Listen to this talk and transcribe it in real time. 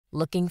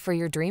Looking for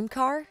your dream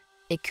car?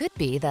 It could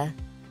be the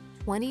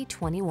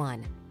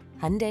 2021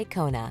 Hyundai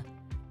Kona.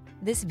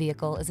 This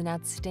vehicle is an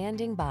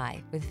outstanding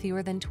buy with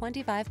fewer than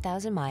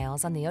 25,000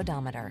 miles on the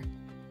odometer.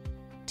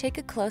 Take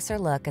a closer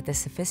look at the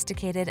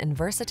sophisticated and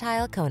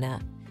versatile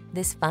Kona.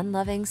 This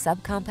fun-loving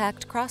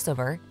subcompact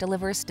crossover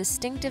delivers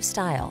distinctive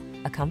style,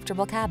 a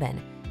comfortable cabin,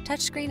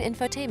 touchscreen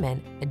infotainment,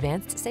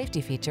 advanced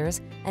safety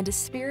features, and a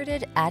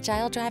spirited,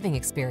 agile driving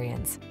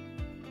experience.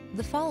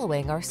 The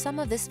following are some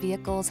of this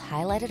vehicle's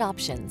highlighted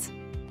options: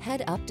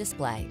 head-up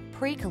display,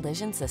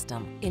 pre-collision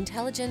system,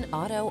 intelligent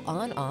auto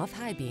on-off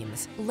high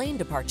beams, lane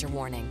departure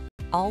warning,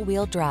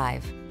 all-wheel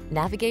drive,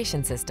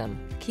 navigation system,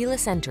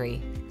 keyless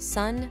entry,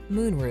 sun,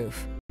 moonroof,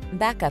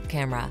 backup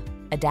camera,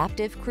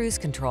 adaptive cruise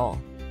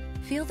control.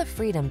 Feel the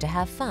freedom to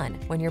have fun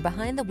when you're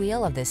behind the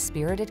wheel of this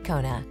spirited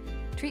Kona.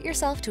 Treat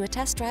yourself to a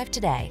test drive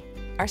today.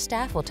 Our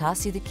staff will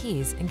toss you the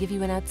keys and give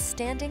you an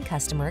outstanding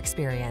customer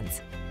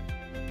experience.